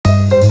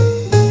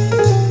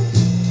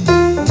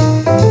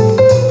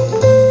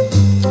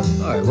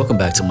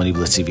back to Money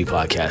Bliss TV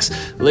podcast.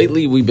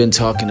 Lately, we've been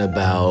talking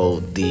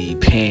about the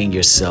paying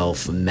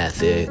yourself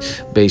method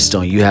based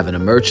on you having a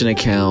merchant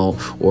account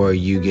or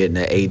you getting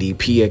an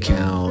ADP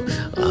account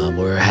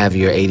or have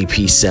your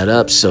ADP set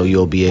up so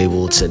you'll be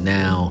able to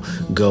now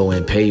go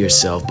and pay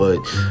yourself.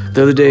 But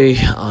the other day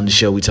on the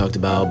show, we talked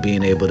about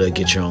being able to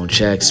get your own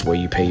checks where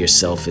you pay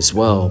yourself as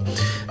well.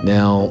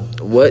 Now,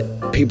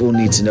 what people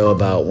need to know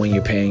about when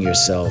you're paying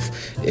yourself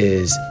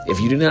is if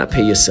you do not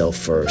pay yourself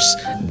first,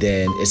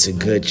 then it's a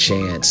good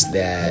chance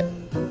that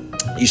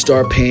you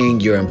start paying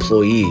your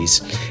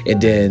employees,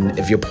 and then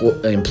if your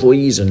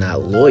employees are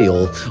not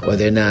loyal or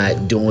they're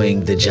not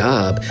doing the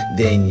job,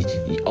 then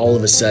all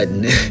of a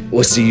sudden,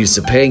 what's the use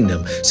of paying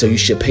them? So you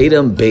should pay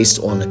them based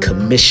on a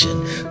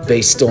commission,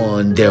 based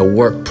on their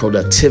work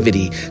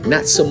productivity,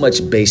 not so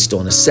much based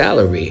on a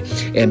salary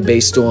and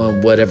based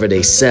on whatever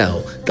they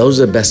sell.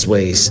 Those are the best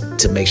ways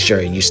to make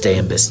sure you stay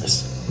in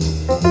business.